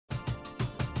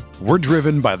We're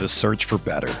driven by the search for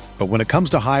better. But when it comes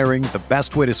to hiring, the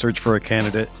best way to search for a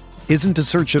candidate isn't to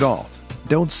search at all.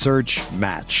 Don't search,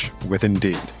 match with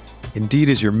Indeed. Indeed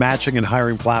is your matching and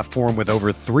hiring platform with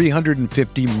over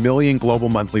 350 million global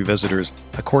monthly visitors,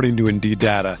 according to Indeed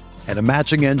data, and a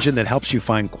matching engine that helps you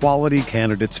find quality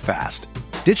candidates fast.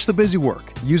 Ditch the busy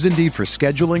work. Use Indeed for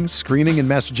scheduling, screening, and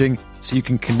messaging so you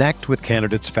can connect with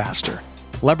candidates faster.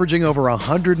 Leveraging over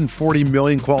 140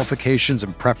 million qualifications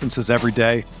and preferences every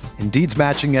day, Indeed's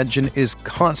matching engine is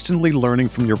constantly learning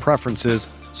from your preferences,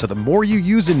 so the more you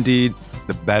use Indeed,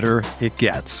 the better it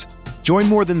gets. Join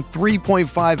more than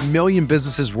 3.5 million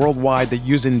businesses worldwide that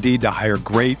use Indeed to hire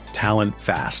great talent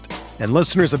fast. And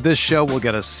listeners of this show will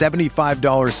get a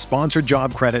 $75 sponsored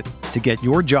job credit to get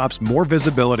your jobs more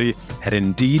visibility at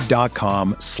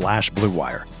Indeed.com/Blue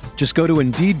Wire. Just go to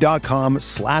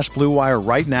Indeed.com/Blue Wire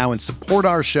right now and support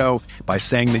our show by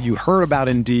saying that you heard about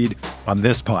Indeed on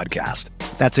this podcast.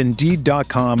 That's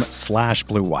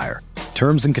Indeed.com/Blue Wire.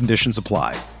 Terms and conditions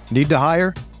apply. Need to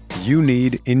hire? You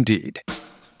need Indeed.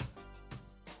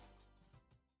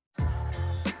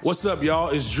 What's up, y'all?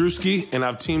 It's Drewski, and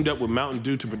I've teamed up with Mountain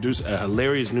Dew to produce a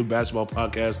hilarious new basketball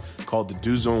podcast called The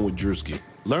Dew Zone with Drewski.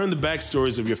 Learn the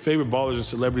backstories of your favorite ballers and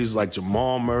celebrities like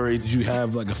Jamal Murray. Did you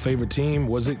have like a favorite team?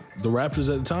 Was it the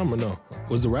Raptors at the time or no?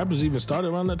 Was the Raptors even started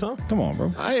around that time? Come on,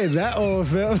 bro. I ain't that old,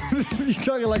 fam. You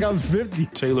talking like I'm 50.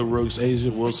 Taylor Rooks, Asia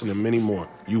Wilson, and many more.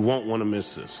 You won't want to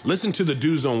miss this. Listen to The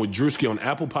Dew Zone with Drewski on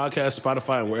Apple Podcasts,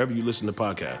 Spotify, and wherever you listen to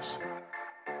podcasts.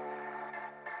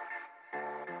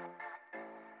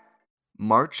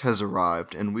 March has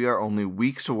arrived, and we are only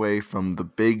weeks away from the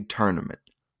big tournament.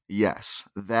 Yes,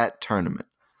 that tournament.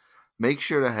 Make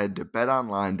sure to head to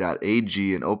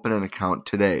betonline.ag and open an account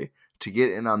today to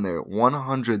get in on their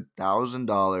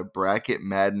 $100,000 Bracket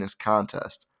Madness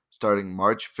contest starting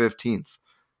March 15th.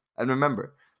 And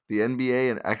remember, the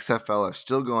NBA and XFL are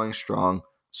still going strong,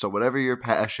 so whatever your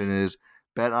passion is,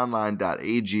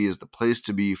 betonline.ag is the place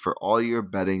to be for all your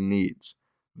betting needs.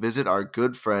 Visit our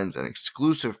good friends and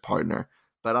exclusive partner,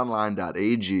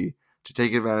 betonline.ag, to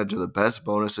take advantage of the best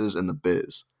bonuses in the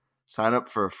biz. Sign up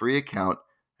for a free account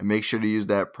and make sure to use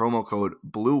that promo code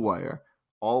BLUEWIRE,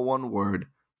 all one word,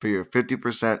 for your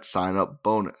 50% sign-up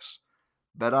bonus.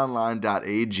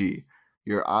 BetOnline.ag,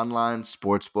 your online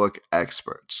sportsbook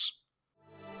experts.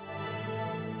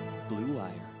 Blue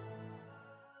Wire.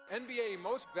 NBA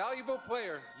Most Valuable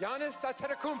Player, Giannis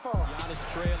Antetokounmpo. Giannis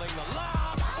trailing the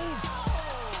lob.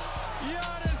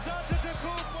 Giannis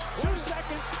Antetokounmpo. 2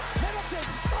 second. Middleton.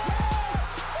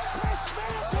 Yes! Chris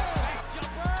Middleton. Nice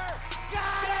jumper.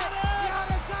 Got it!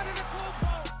 Giannis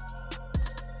Antetokounmpo.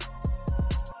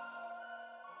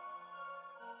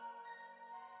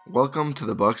 Welcome to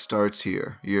The Buck Starts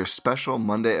Here, your special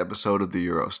Monday episode of the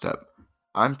Eurostep.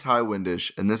 I'm Ty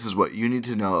Windish, and this is what you need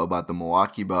to know about the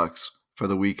Milwaukee Bucks for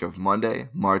the week of Monday,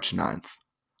 March 9th.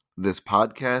 This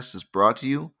podcast is brought to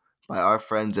you by our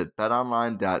friends at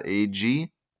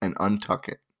betonline.ag and Untuck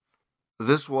It.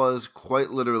 This was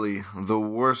quite literally the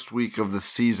worst week of the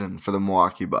season for the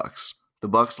Milwaukee Bucks. The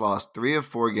Bucks lost 3 of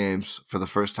 4 games for the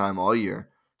first time all year,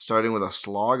 starting with a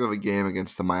slog of a game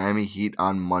against the Miami Heat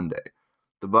on Monday.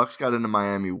 The Bucks got into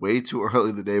Miami way too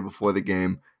early the day before the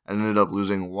game and ended up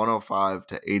losing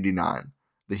 105-89.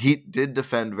 The Heat did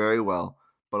defend very well,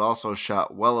 but also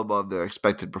shot well above their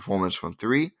expected performance from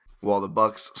 3, while the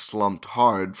Bucks slumped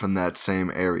hard from that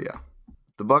same area.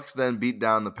 The Bucks then beat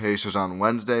down the Pacers on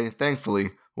Wednesday,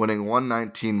 thankfully winning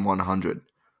 119-100.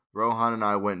 Rohan and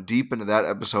I went deep into that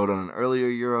episode on an earlier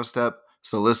Eurostep,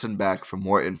 so listen back for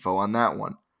more info on that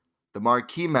one. The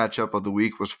marquee matchup of the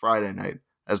week was Friday night,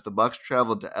 as the Bucks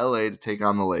traveled to LA to take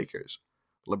on the Lakers.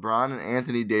 LeBron and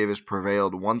Anthony Davis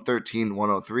prevailed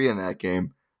 113-103 in that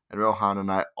game, and Rohan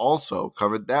and I also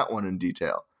covered that one in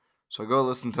detail. So go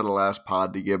listen to the last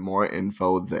pod to get more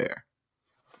info there.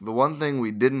 The one thing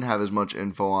we didn't have as much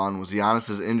info on was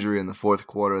Giannis' injury in the fourth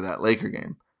quarter of that Laker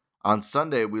game. On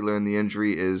Sunday, we learned the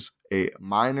injury is a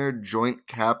minor joint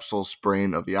capsule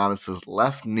sprain of Giannis'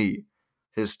 left knee.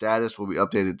 His status will be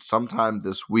updated sometime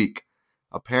this week.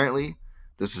 Apparently,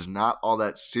 this is not all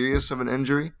that serious of an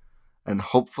injury, and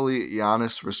hopefully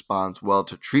Giannis responds well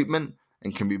to treatment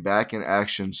and can be back in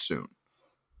action soon.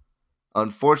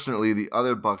 Unfortunately, the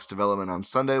other Bucks development on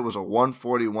Sunday was a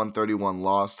 140-131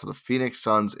 loss to the Phoenix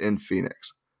Suns in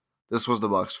Phoenix. This was the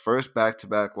Bucks' first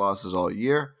back-to-back losses all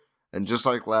year, and just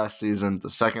like last season, the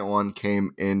second one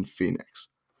came in Phoenix.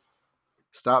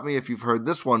 Stop me if you've heard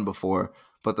this one before,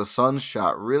 but the Suns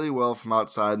shot really well from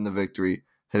outside in the victory,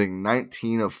 hitting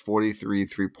 19 of 43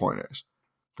 three-pointers.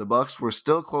 The Bucks were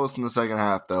still close in the second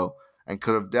half, though, and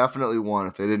could have definitely won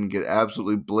if they didn't get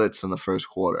absolutely blitzed in the first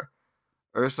quarter.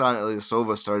 Ersan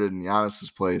Ilyasova started in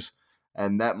Giannis' place,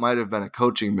 and that might have been a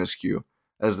coaching miscue,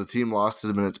 as the team lost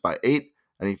his minutes by 8,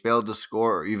 and he failed to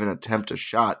score or even attempt a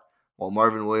shot, while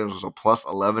Marvin Williams was a plus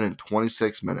 11 in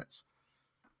 26 minutes.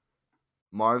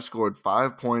 Marv scored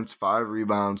 5 points, 5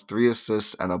 rebounds, 3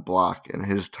 assists, and a block in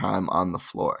his time on the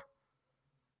floor.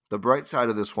 The bright side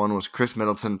of this one was Chris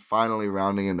Middleton finally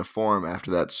rounding into form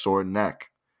after that sore neck.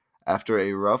 After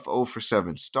a rough 0 for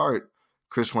 7 start,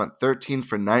 Chris went 13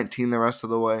 for 19 the rest of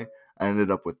the way and ended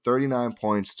up with 39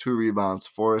 points, 2 rebounds,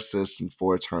 4 assists, and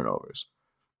 4 turnovers.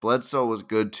 Bledsoe was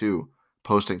good too,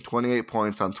 posting 28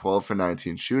 points on 12 for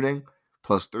 19 shooting,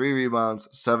 plus 3 rebounds,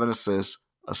 7 assists,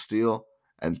 a steal,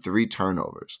 and 3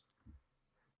 turnovers.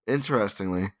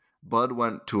 Interestingly, Bud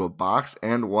went to a box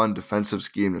and 1 defensive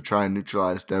scheme to try and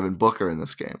neutralize Devin Booker in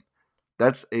this game.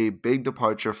 That's a big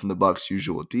departure from the Bucks'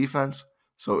 usual defense,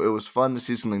 so it was fun to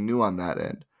see something new on that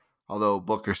end, although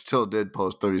Booker still did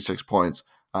post 36 points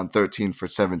on 13 for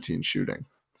 17 shooting.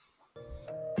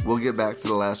 We'll get back to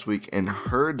the last week in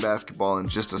Herd basketball in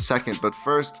just a second, but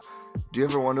first, do you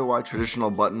ever wonder why traditional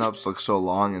button-ups look so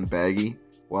long and baggy?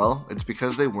 Well, it's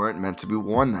because they weren't meant to be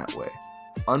worn that way.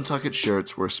 Untucked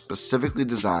shirts were specifically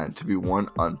designed to be worn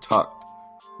untucked.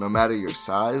 No matter your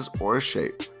size or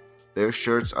shape, their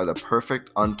shirts are the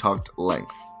perfect untucked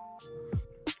length.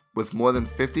 With more than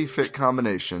 50 fit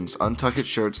combinations, untucked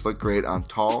shirts look great on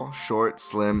tall, short,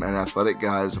 slim, and athletic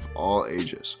guys of all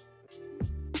ages.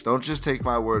 Don't just take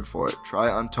my word for it, try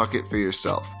Untuck It for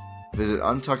yourself. Visit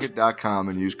untuckit.com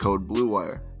and use code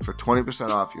BLUEWIRE for 20%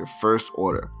 off your first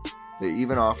order. They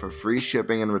even offer free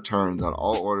shipping and returns on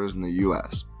all orders in the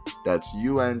US. That's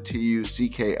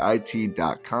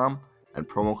untuckit.com and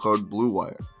promo code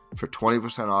BLUEWIRE for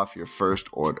 20% off your first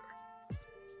order.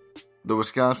 The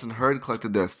Wisconsin Herd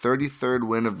collected their 33rd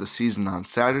win of the season on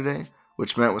Saturday,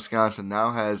 which meant Wisconsin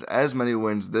now has as many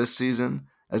wins this season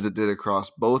as it did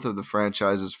across both of the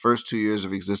franchise's first 2 years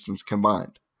of existence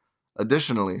combined.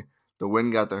 Additionally, the win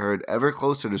got the Herd ever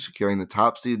closer to securing the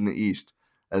top seed in the East,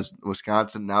 as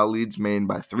Wisconsin now leads Maine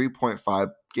by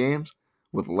 3.5 games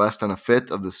with less than a fifth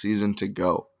of the season to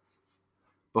go.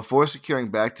 Before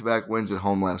securing back-to-back wins at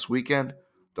home last weekend,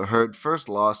 the Herd first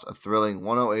lost a thrilling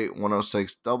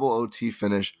 108-106 double OT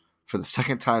finish for the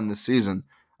second time this season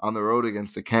on the road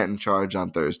against the Canton Charge on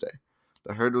Thursday.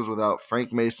 The Herd was without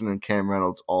Frank Mason and Cam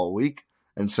Reynolds all week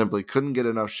and simply couldn't get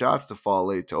enough shots to fall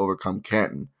late to overcome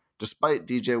Canton, despite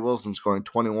DJ Wilson scoring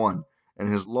 21 in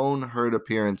his lone Herd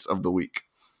appearance of the week.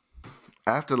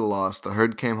 After the loss, the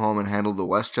Herd came home and handled the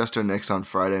Westchester Knicks on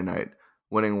Friday night,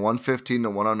 winning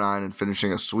 115-109 and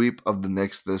finishing a sweep of the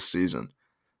Knicks this season.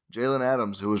 Jalen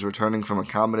Adams, who was returning from a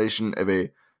combination of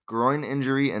a groin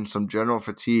injury and some general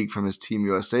fatigue from his Team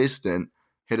USA stint,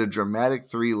 hit a dramatic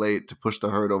 3 late to push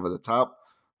the Herd over the top,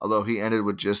 although he ended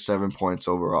with just 7 points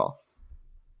overall.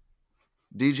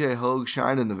 DJ Hogue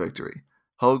shined in the victory.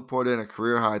 Hogue poured in a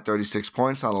career-high 36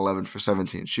 points on 11 for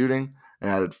 17 shooting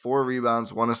and added 4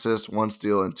 rebounds, 1 assist, 1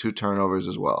 steal, and 2 turnovers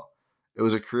as well. It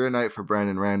was a career night for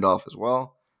Brandon Randolph as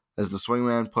well, as the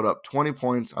swingman put up 20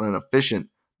 points on an efficient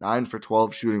 9 for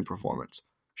 12 shooting performance.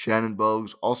 Shannon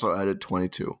Bogues also added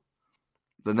 22.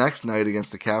 The next night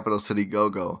against the Capital City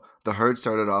Go-Go, the Herd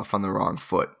started off on the wrong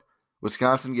foot.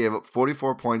 Wisconsin gave up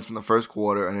 44 points in the first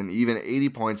quarter and an even 80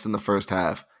 points in the first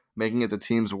half, making it the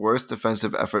team's worst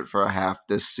defensive effort for a half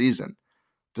this season.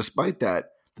 Despite that,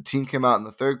 the team came out in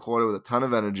the third quarter with a ton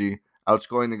of energy,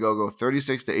 outscoring the Go-Go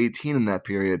 36-18 in that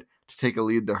period to take a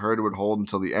lead the Herd would hold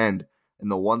until the end in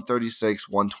the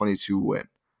 136-122 win.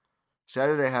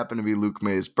 Saturday happened to be Luke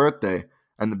May's birthday,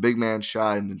 and the big man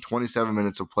shined in 27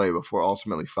 minutes of play before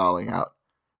ultimately fouling out.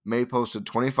 May posted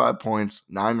 25 points,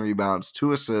 9 rebounds,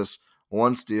 2 assists,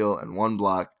 1 steal, and 1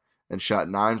 block, and shot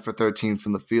 9 for 13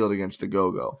 from the field against the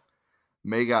Go-Go.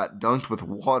 May got dunked with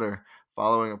water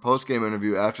following a post-game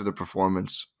interview after the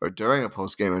performance, or during a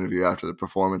post-game interview after the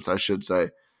performance, I should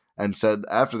say, and said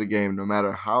after the game, no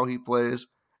matter how he plays,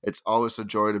 it's always a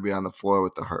joy to be on the floor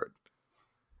with the Herd.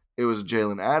 It was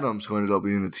Jalen Adams who ended up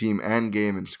leading the team and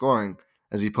game in scoring,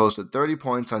 as he posted 30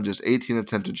 points on just 18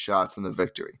 attempted shots in the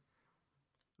victory.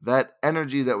 That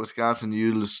energy that Wisconsin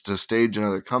used to stage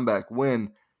another comeback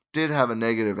win did have a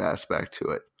negative aspect to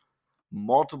it.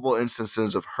 Multiple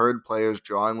instances of Herd players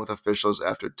drawing with officials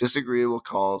after disagreeable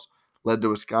calls led to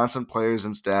Wisconsin players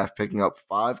and staff picking up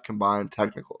 5 combined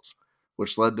technicals,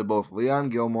 which led to both Leon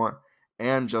Gilmore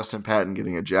and Justin Patton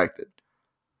getting ejected.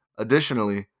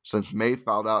 Additionally, since May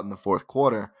fouled out in the fourth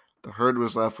quarter, the Herd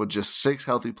was left with just 6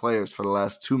 healthy players for the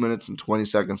last 2 minutes and 20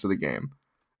 seconds of the game.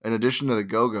 In addition to the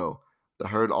Go-Go, the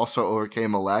Herd also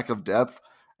overcame a lack of depth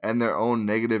and their own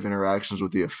negative interactions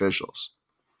with the officials.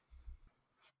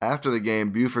 After the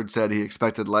game, Buford said he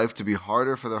expected life to be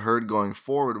harder for the Herd going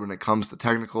forward when it comes to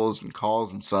technicals and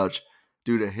calls and such,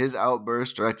 due to his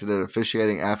outburst directed at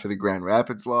officiating after the Grand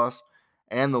Rapids loss,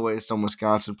 and the way some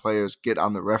Wisconsin players get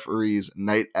on the referees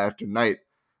night after night,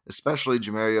 especially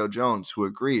Jamario Jones, who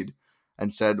agreed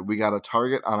and said, "We got a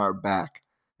target on our back,"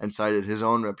 and cited his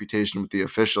own reputation with the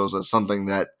officials as something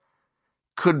that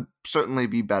could certainly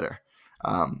be better.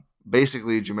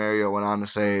 Basically, Jamario went on to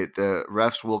say the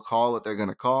refs will call what they're going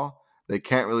to call. They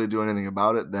can't really do anything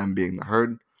about it, them being the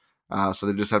Herd, so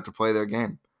they just have to play their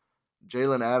game.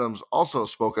 Jalen Adams also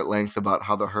spoke at length about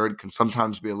how the Herd can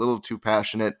sometimes be a little too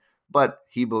passionate, but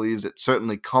he believes it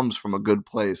certainly comes from a good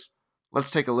place.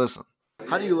 Let's take a listen.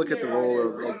 How do you look at the role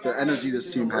of the energy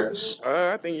this team has?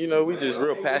 I think, we just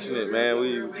real passionate, man.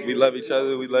 We love each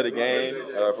other. We love the game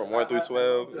from 1 through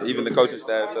 12, even the coaching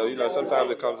staff. So, sometimes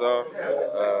it comes off,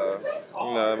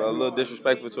 a little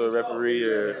disrespectful to a referee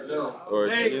or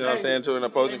to an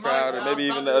opposing crowd or maybe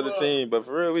even the other team. But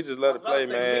for real, we just love to play,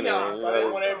 man. And,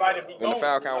 when the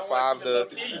foul count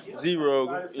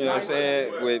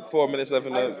 5-0, with 4 minutes left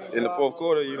in the fourth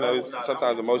quarter,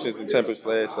 sometimes emotions and tempers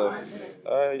play. So,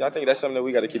 I think that's something that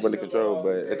we got to keep under control.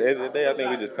 But at the end of the day, I think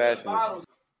we're just passionate.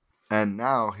 And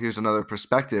now, here's another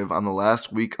perspective on the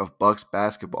last week of Bucks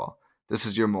basketball. This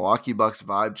is your Milwaukee Bucks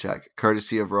vibe check,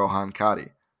 courtesy of Rohan Kadi.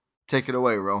 Take it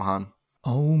away, Rohan.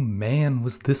 Oh man,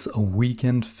 was this a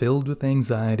weekend filled with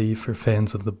anxiety for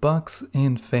fans of the Bucks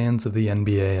and fans of the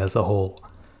NBA as a whole.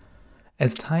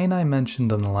 As Ty and I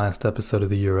mentioned on the last episode of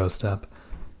the Eurostep,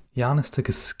 Giannis took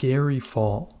a scary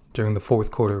fall during the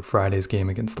fourth quarter of Friday's game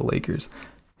against the Lakers,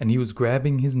 and he was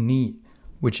grabbing his knee,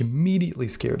 which immediately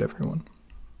scared everyone.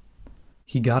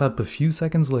 He got up a few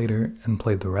seconds later and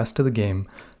played the rest of the game,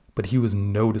 but he was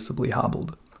noticeably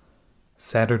hobbled.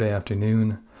 Saturday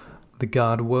afternoon, the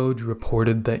God Woj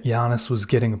reported that Giannis was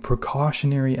getting a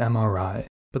precautionary MRI,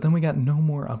 but then we got no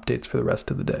more updates for the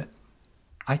rest of the day.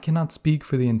 I cannot speak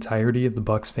for the entirety of the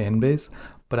Bucks fan base,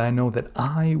 but I know that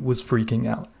I was freaking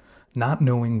out. Not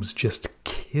knowing was just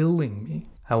killing me.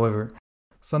 However,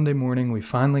 Sunday morning we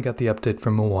finally got the update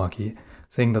from Milwaukee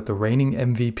saying that the reigning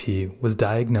MVP was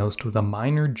diagnosed with a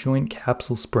minor joint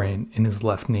capsule sprain in his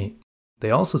left knee.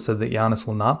 They also said that Giannis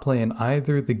will not play in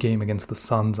either the game against the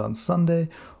Suns on Sunday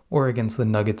or against the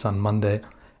Nuggets on Monday,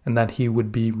 and that he would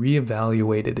be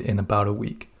reevaluated in about a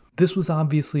week. This was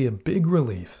obviously a big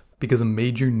relief because a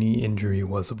major knee injury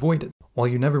was avoided. While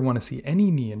you never want to see any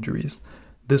knee injuries,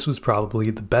 this was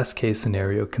probably the best case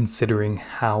scenario considering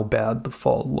how bad the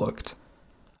fall looked.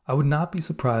 I would not be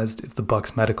surprised if the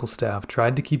Bucks medical staff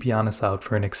tried to keep Giannis out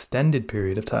for an extended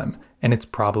period of time, and it's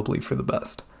probably for the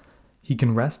best. He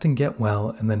can rest and get well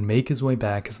and then make his way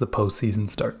back as the postseason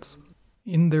starts.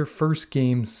 In their first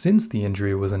game since the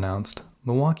injury was announced,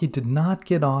 Milwaukee did not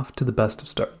get off to the best of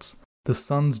starts. The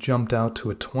Suns jumped out to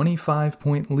a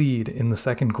 25-point lead in the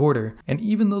second quarter, and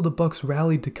even though the Bucks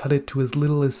rallied to cut it to as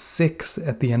little as 6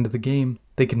 at the end of the game,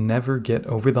 they could never get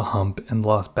over the hump and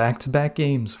lost back-to-back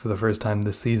games for the first time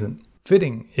this season.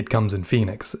 Fitting it comes in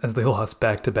Phoenix, as they lost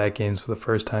back-to-back games for the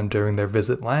first time during their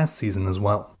visit last season as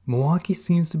well. Milwaukee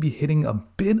seems to be hitting a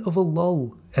bit of a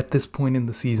lull at this point in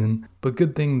the season, but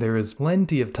good thing there is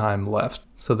plenty of time left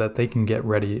so that they can get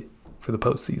ready for the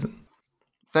postseason.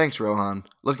 Thanks, Rohan.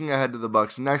 Looking ahead to the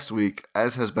Bucks next week,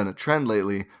 as has been a trend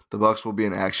lately, the Bucks will be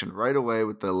in action right away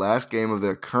with the last game of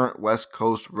their current West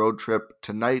Coast road trip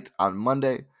tonight on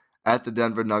Monday at the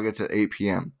Denver Nuggets at 8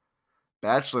 p.m.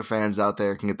 Bachelor fans out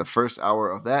there can get the first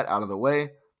hour of that out of the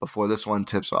way before this one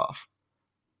tips off.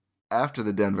 After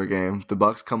the Denver game, the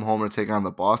Bucks come home to take on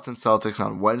the Boston Celtics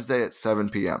on Wednesday at 7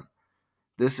 p.m.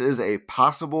 This is a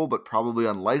possible but probably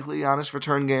unlikely Giannis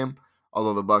return game,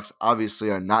 although the Bucks obviously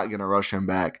are not going to rush him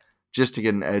back just to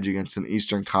get an edge against an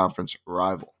Eastern Conference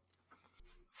rival.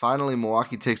 Finally,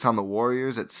 Milwaukee takes on the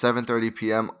Warriors at 7:30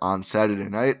 p.m. on Saturday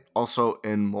night, also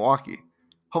in Milwaukee.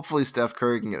 Hopefully Steph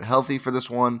Curry can get healthy for this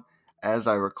one. As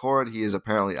I record, he is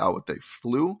apparently out with a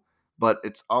flu, but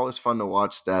it's always fun to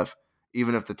watch Steph,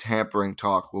 even if the tampering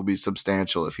talk will be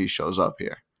substantial if he shows up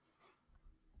here.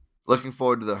 Looking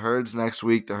forward to the Herds next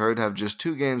week. The Herd have just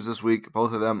 2 games this week,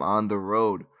 both of them on the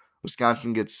road.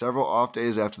 Wisconsin gets several off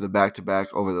days after the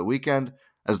back-to-back over the weekend,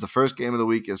 as the first game of the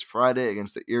week is Friday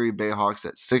against the Erie Bayhawks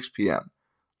at 6 p.m.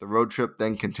 The road trip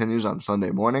then continues on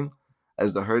Sunday morning,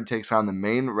 as the Herd takes on the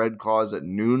Maine Red Claws at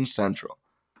noon Central.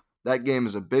 That game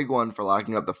is a big one for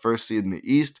locking up the first seed in the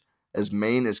East, as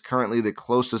Maine is currently the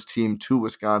closest team to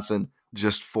Wisconsin,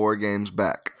 just 4 games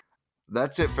back.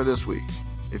 That's it for this week.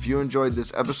 If you enjoyed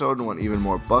this episode and want even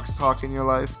more Bucks talk in your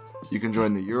life, you can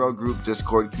join the Eurogroup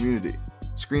Discord community.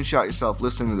 Screenshot yourself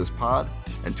listening to this pod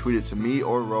and tweet it to me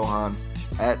or Rohan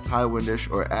at Ty Windish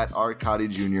or at Arkady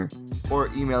Jr. or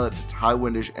email it to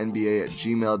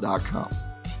tywindishnba@gmail.com.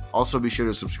 Also be sure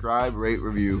to subscribe, rate,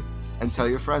 review, and tell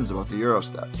your friends about the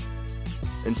Eurostep.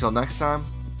 Until next time,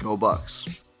 go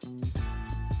Bucks.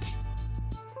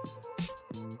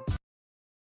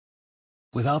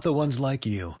 Without the ones like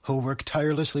you, who work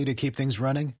tirelessly to keep things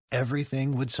running,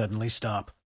 everything would suddenly stop.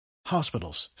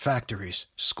 Hospitals, factories,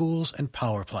 schools, and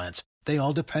power plants, they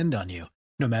all depend on you.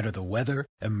 No matter the weather,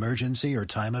 emergency, or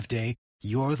time of day,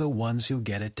 you're the ones who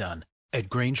get it done. At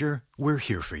Grainger, we're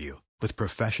here for you with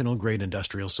professional-grade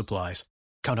industrial supplies.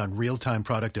 Count on real-time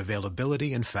product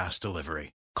availability and fast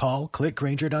delivery. Call, click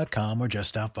Grainger.com, or just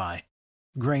stop by.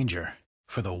 Grainger,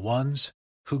 for the ones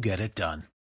who get it done.